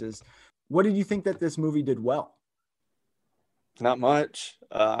sacrifices. What did you think that this movie did well? Not much.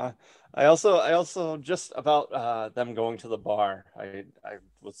 I also just about them going to the bar. I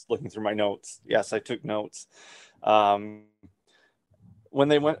was looking through my notes. Yes, I took notes. When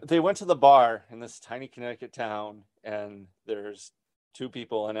they went to the bar in this tiny Connecticut town, and there's 2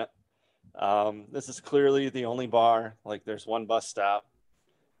 people in it. This is clearly the only bar. Like, there's one bus stop,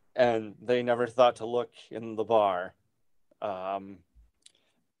 and they never thought to look in the bar. I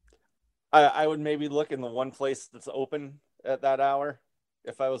would maybe look in the one place that's open at that hour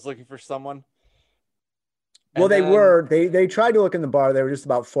if I was looking for someone. Well, they tried to look in the bar. They were just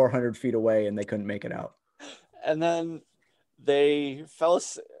about 400 feet away and they couldn't make it out. And then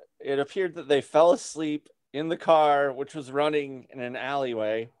it appeared that they fell asleep in the car, which was running in an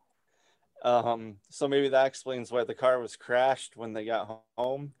alleyway. So maybe that explains why the car was crashed when they got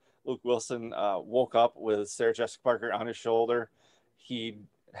home. Luke Wilson woke up with Sarah Jessica Parker on his shoulder. He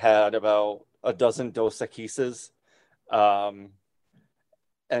had about a dozen Dos Equis's.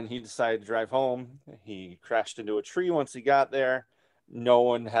 And he decided to drive home. He crashed into a tree once he got there. No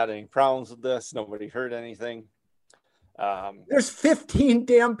one had any problems with this. Nobody heard anything. There's 15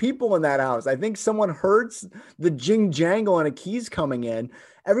 damn people in that house. I think someone heard the jing jangle and a key's coming in.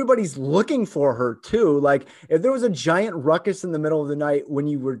 Everybody's looking for her too. Like, if there was a giant ruckus in the middle of the night when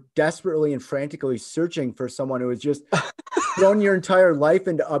you were desperately and frantically searching for someone who was just thrown your entire life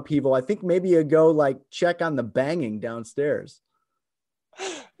into upheaval, I think maybe you go like check on the banging downstairs.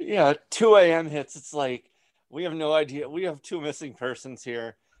 Yeah, 2 a.m. hits. It's like, we have no idea. We have 2 missing persons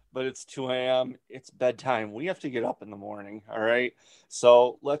here, but it's 2 a.m. It's bedtime. We have to get up in the morning. All right.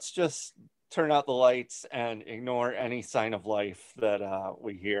 So let's just turn out the lights and ignore any sign of life that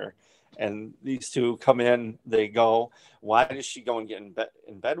we hear. And these 2 come in, they go, why does she go and get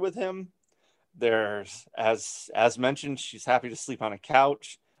in bed with him? There's, as mentioned, she's happy to sleep on a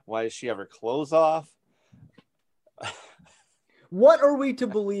couch. Why does she have her clothes off? What are we to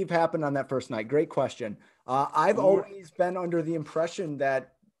believe happened on that first night? Great question. I've always been under the impression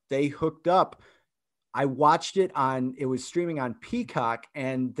that they hooked up. I watched it it was streaming on Peacock,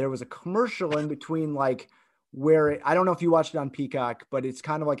 and there was a commercial in between, like I don't know if you watched it on Peacock, but it's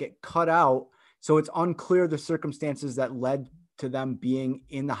kind of like it cut out. So it's unclear the circumstances that led to them being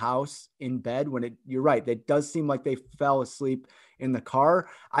in the house in bed you're right. It does seem like they fell asleep in the car.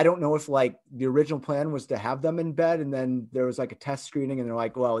 I don't know if like the original plan was to have them in bed and then there was like a test screening and they're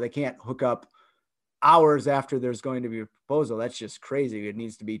like, well, they can't hook up hours after there's going to be a proposal. That's just crazy. It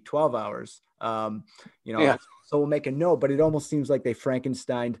needs to be 12 hours. Yeah. So we'll make a note, but it almost seems like they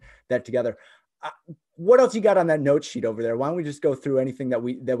Frankensteined that together. What else you got on that note sheet over there? Why don't we just go through anything that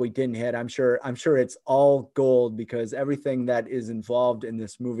we didn't hit? I'm sure it's all gold, because everything that is involved in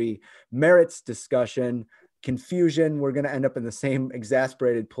this movie merits discussion. Confusion, we're going to end up in the same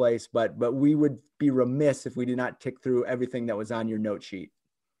exasperated place, but we would be remiss if we did not tick through everything that was on your note sheet.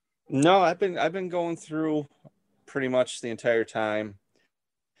 No, I've been going through pretty much the entire time.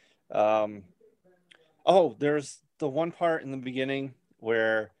 There's the one part in the beginning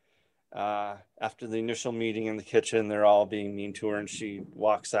where after the initial meeting in the kitchen, they're all being mean to her, and she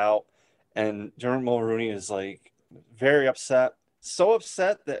walks out, and Dermot Mulroney is like very upset, so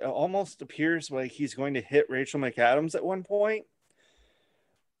upset that it almost appears like he's going to hit Rachel McAdams at one point.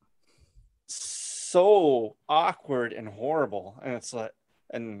 So awkward and horrible, and it's like,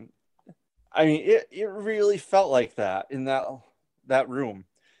 and I mean, it really felt like that in that room.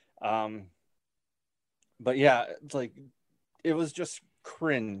 But yeah, it's like, it was just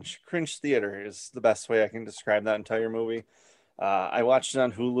cringe theater is the best way I can describe that entire movie. I watched it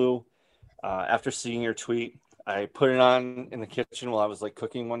on Hulu after seeing your tweet. I put it on in the kitchen while I was like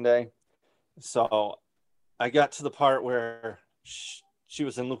cooking one day. So I got to the part where she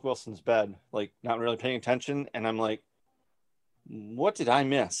was in Luke Wilson's bed, like not really paying attention. And I'm like, what did I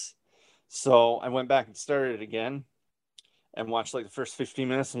miss? So I went back and started it again and watched like the first 15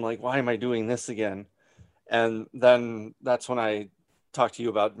 minutes. I'm like, why am I doing this again? And then that's when I talked to you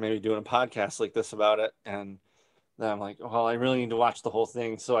about maybe doing a podcast like this about it. And then I'm like, well, I really need to watch the whole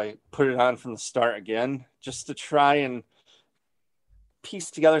thing. So I put it on from the start again, just to try and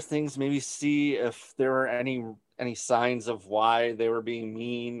piece together things, maybe see if there were any signs of why they were being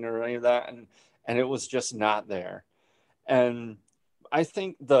mean or any of that. And it was just not there. And I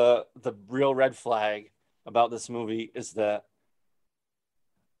think the real red flag about this movie is that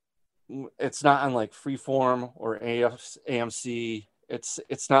it's not on like Freeform or AMC.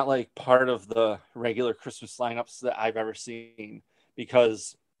 It's not like part of the regular Christmas lineups that I've ever seen,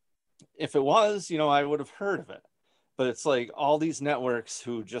 because if it was, I would have heard of it. But it's like all these networks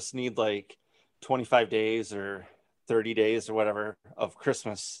who just need like 25 days or 30 days or whatever of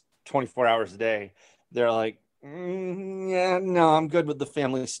Christmas, 24 hours a day. They're like, yeah, no, I'm good with the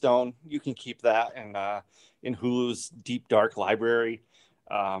Family Stone. You can keep that. And in Hulu's deep, dark library,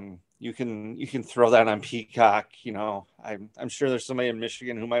 you can throw that on Peacock. I'm sure there's somebody in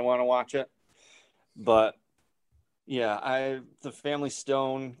Michigan who might want to watch it. But yeah, the Family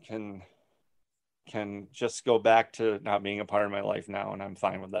Stone can just go back to not being a part of my life now, and I'm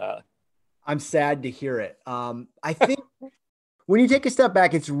fine with that. I'm sad to hear it. I think when you take a step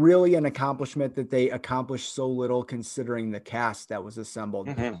back, it's really an accomplishment that they accomplished so little considering the cast that was assembled.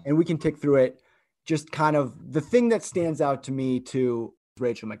 Mm-hmm. And we can tick through it. Just kind of the thing that stands out to me to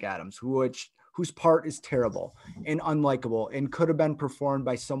Rachel McAdams, whose part is terrible and unlikable and could have been performed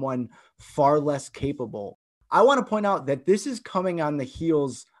by someone far less capable. I want to point out that this is coming on the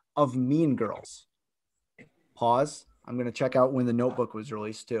heels of Mean Girls. Pause. I'm going to check out when The Notebook was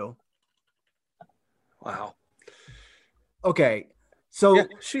released too. Wow. Okay. So yeah,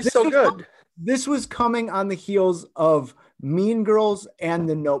 she's so good. This was coming on the heels of Mean Girls and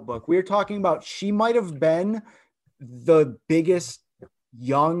The Notebook. We were talking about, she might have been the biggest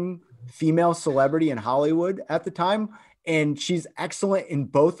young female celebrity in Hollywood at the time. And she's excellent in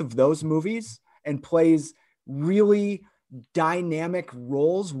both of those movies and plays really dynamic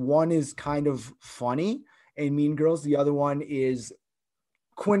roles. One is kind of funny in Mean Girls. The other one is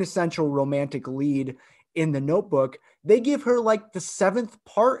quintessential romantic lead in The Notebook. They give her like the 7th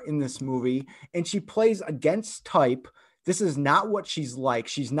part in this movie, and she plays against type. This is not what she's like.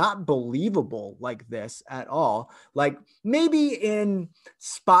 She's not believable like this at all. Like maybe in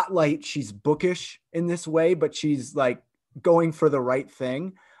Spotlight, she's bookish in this way, but she's like going for the right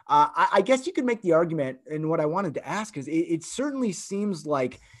thing. I guess you could make the argument, and what I wanted to ask is it certainly seems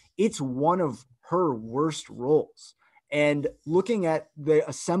like it's one of her worst roles. And looking at the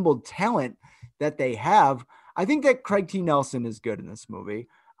assembled talent that they have, I think that Craig T. Nelson is good in this movie.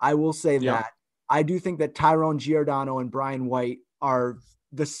 I will say that. I do think that Tyrone Giordano and Brian White are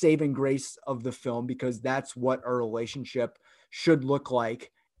the saving grace of the film, because that's what a relationship should look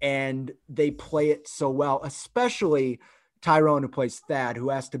like. And they play it so well, especially Tyrone, who plays Thad, who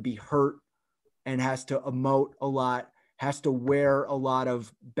has to be hurt and has to emote a lot, has to wear a lot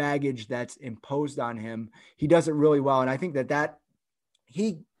of baggage that's imposed on him. He does it really well. And I think that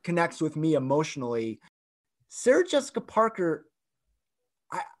he connects with me emotionally. Sarah Jessica Parker,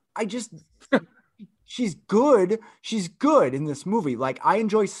 I just, she's good. She's good in this movie. Like, I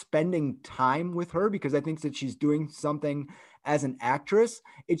enjoy spending time with her because I think that she's doing something as an actress.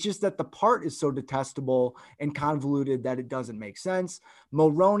 It's just that the part is so detestable and convoluted that it doesn't make sense.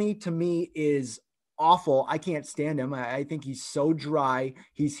 Mulroney to me is awful. I can't stand him. I think he's so dry.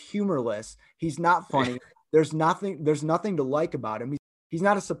 He's humorless. He's not funny. There's nothing to like about him. He's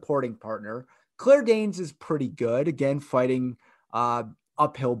not a supporting partner. Claire Danes is pretty good. Again, fighting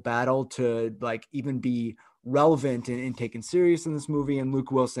uphill battle to like even be relevant and taken serious in this movie. And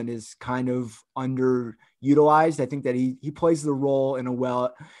Luke Wilson is kind of underutilized. I think that he plays the role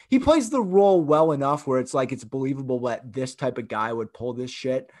well enough where it's like, it's believable that this type of guy would pull this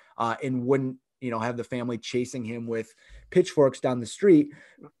shit and wouldn't, have the family chasing him with pitchforks down the street.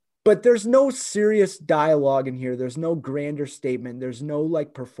 But there's no serious dialogue in here. There's no grander statement. There's no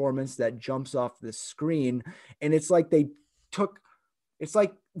like performance that jumps off the screen. And it's like it's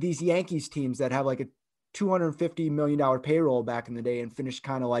like these Yankees teams that have like a $250 million payroll back in the day and finished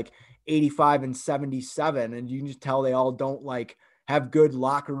kind of like 85 and 77. And you can just tell they all don't like have good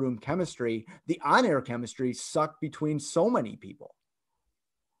locker room chemistry. The on-air chemistry sucked between so many people.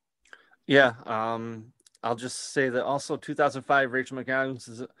 Yeah. I'll just say that also 2005, Rachel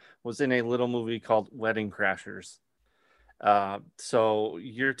McAdams was in a little movie called Wedding Crashers. So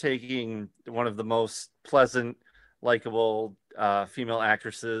you're taking one of the most pleasant, likable female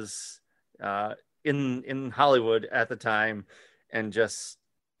actresses in Hollywood at the time and just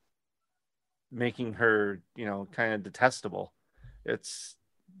making her, kind of detestable. It's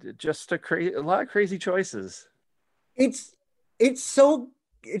just a lot of crazy choices. It's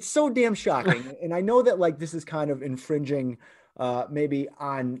so damn shocking. And I know that like this is kind of infringing maybe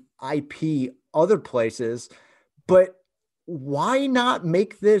on IP other places, but why not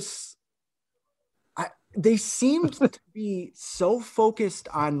make this? They seemed to be so focused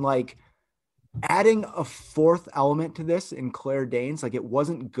on like adding a fourth element to this in Claire Danes. Like it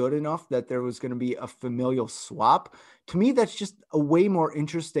wasn't good enough that there was going to be a familial swap. To me, that's just a way more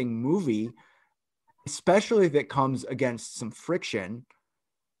interesting movie, especially if it comes against some friction.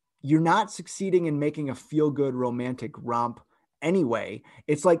 You're not succeeding in making a feel-good romantic romp anyway.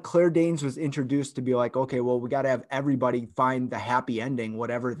 It's like Claire Danes was introduced to be like, okay, well, we got to have everybody find the happy ending,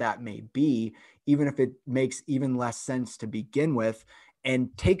 whatever that may be, even if it makes even less sense to begin with,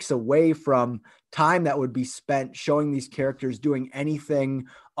 and takes away from time that would be spent showing these characters doing anything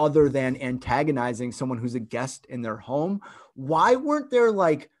other than antagonizing someone who's a guest in their home. Why weren't there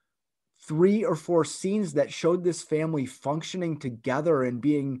like 3 or 4 scenes that showed this family functioning together and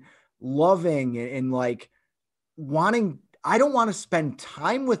being loving and like wanting? I don't want to spend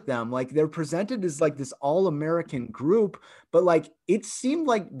time with them. Like they're presented as like this all-American group, but like it seemed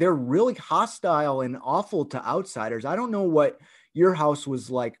like they're really hostile and awful to outsiders. I don't know what your house was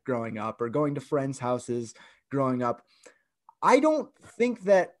like growing up or going to friends' houses growing up. I don't think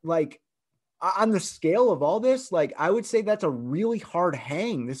that like on the scale of all this, like I would say that's a really hard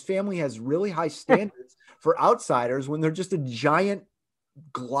hang. This family has really high standards for outsiders when they're just a giant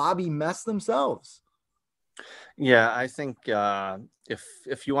globby mess themselves. Yeah, I think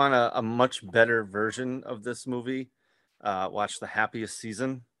if you want a much better version of this movie, watch The Happiest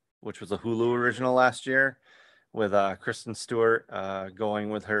Season, which was a Hulu original last year with Kristen Stewart going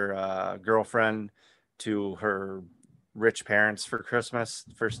with her girlfriend to her rich parents for Christmas,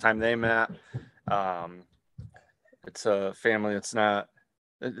 first time they met. It's a family that's not,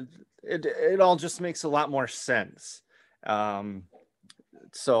 it all just makes a lot more sense.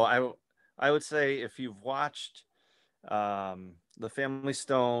 So I would say if you've watched The Family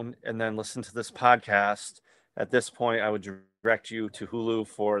Stone and then listen to this podcast, at this point I would direct you to Hulu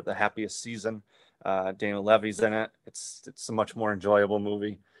for The Happiest Season. Daniel Levy's in it. It's a much more enjoyable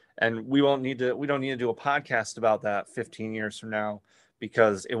movie. And we don't need to do a podcast about that 15 years from now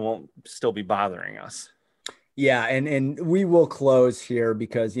because it won't still be bothering us. Yeah, and we will close here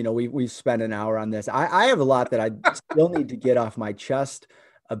because we've spent an hour on this. I have a lot that I still need to get off my chest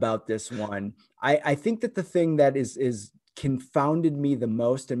about this one. I think that the thing that is confounded me the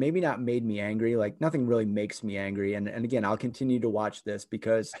most and maybe not made me angry, like nothing really makes me angry. And again, I'll continue to watch this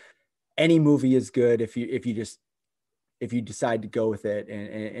because any movie is good if you decide to go with it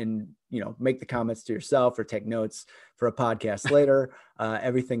and make the comments to yourself or take notes for a podcast later.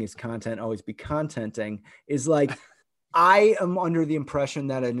 Everything is content, always be contenting. Is like, I am under the impression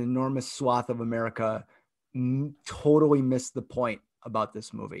that an enormous swath of America totally missed the point about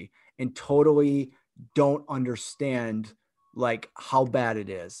this movie and totally don't understand like how bad it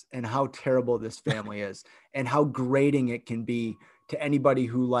is and how terrible this family is and how grating it can be to anybody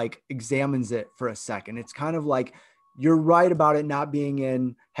who like examines it for a second. It's kind of like you're right about it not being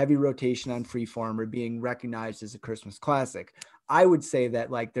in heavy rotation on Freeform or being recognized as a Christmas classic. I would say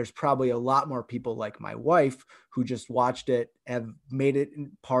that like there's probably a lot more people like my wife who just watched it, have made it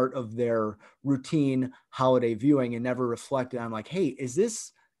part of their routine holiday viewing and never reflected on like, hey, is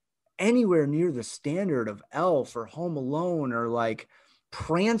this anywhere near the standard of Elf or Home Alone or like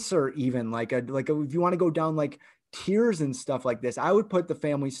Prancer even? Like if you want to go down like tiers and stuff like this, I would put The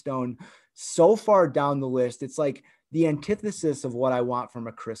Family Stone so far down the list. It's like the antithesis of what I want from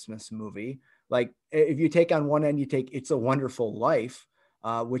a Christmas movie. Like if you take on one end, you take It's a Wonderful Life,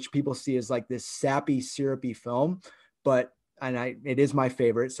 which people see as like this sappy, syrupy film, it is my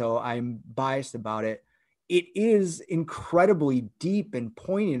favorite, so I'm biased about it. It is incredibly deep and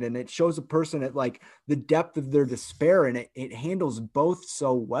poignant, and it shows a person at like the depth of their despair, and it handles both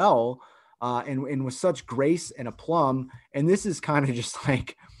so well, and with such grace and aplomb. And this is kind of just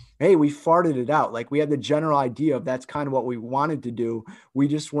like, hey, we farted it out. Like we had the general idea of that's kind of what we wanted to do. We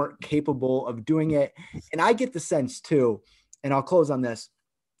just weren't capable of doing it. And I get the sense too, and I'll close on this.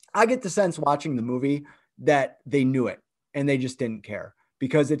 I get the sense watching the movie that they knew it and they just didn't care,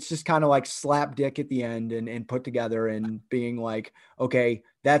 because it's just kind of like slapdick at the end and put together and being like, okay,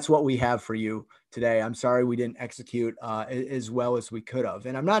 that's what we have for you today. I'm sorry we didn't execute as well as we could have.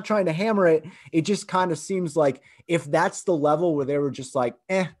 And I'm not trying to hammer it. It just kind of seems like if that's the level where they were just like,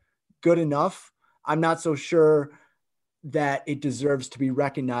 good enough, I'm not so sure that it deserves to be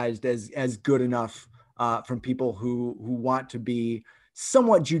recognized as good enough from people who want to be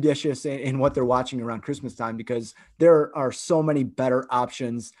somewhat judicious in what they're watching around Christmas time, because there are so many better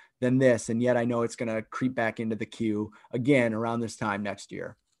options than this. And yet I know it's going to creep back into the queue again around this time next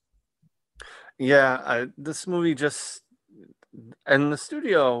year. Yeah, this movie and the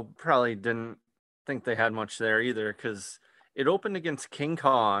studio probably didn't think they had much there either, because it opened against King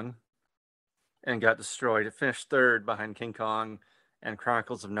Kong and got destroyed. It finished third behind King Kong and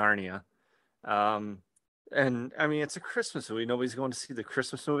Chronicles of Narnia. And I mean, it's a Christmas movie. Nobody's going to see the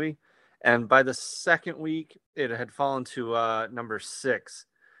Christmas movie. And by the second week, it had fallen to number 6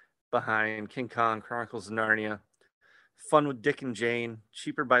 behind King Kong, Chronicles of Narnia, Fun with Dick and Jane,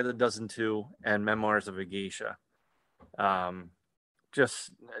 Cheaper by the Dozen 2, and Memoirs of a Geisha.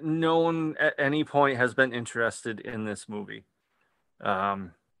 Just no one at any point has been interested in this movie.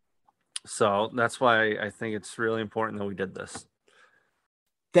 So that's why I think it's really important that we did this.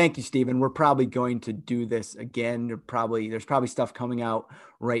 Thank you, Stephen. We're probably going to do this again. There's probably stuff coming out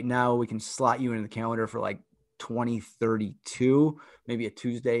right now. We can slot you into the calendar for like 2032, maybe a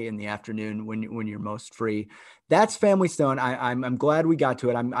Tuesday in the afternoon when you're most free. That's Family Stone. I'm glad we got to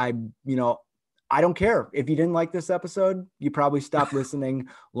it. I don't care if you didn't like this episode. You probably stopped listening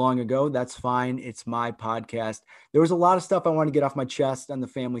long ago. That's fine. It's my podcast. There was a lot of stuff I want to get off my chest on The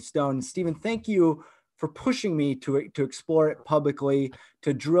Family Stone. Stephen, thank you for pushing me to explore it publicly,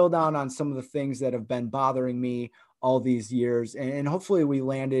 to drill down on some of the things that have been bothering me all these years. And hopefully we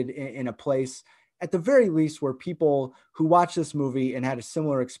landed in a place, at the very least, where people who watch this movie and had a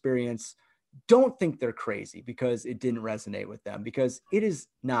similar experience don't think they're crazy because it didn't resonate with them, because it is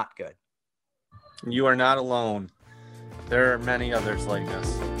not good. You are not alone. There are many others like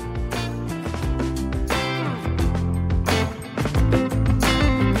us.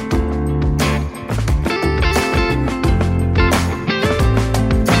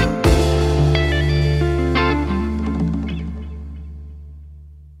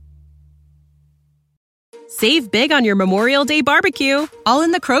 Save big on your Memorial Day barbecue, all in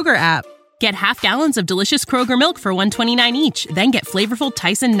the Kroger app. Get half gallons of delicious Kroger milk for $1.29 each. Then get flavorful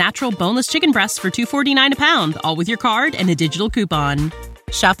Tyson natural boneless chicken breasts for $2.49 a pound, all with your card and a digital coupon.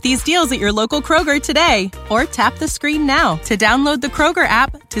 Shop these deals at your local Kroger today, or tap the screen now to download the Kroger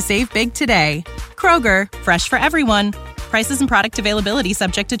app to save big today. Kroger, fresh for everyone. Prices and product availability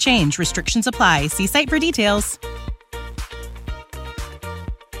subject to change. Restrictions apply. See site for details.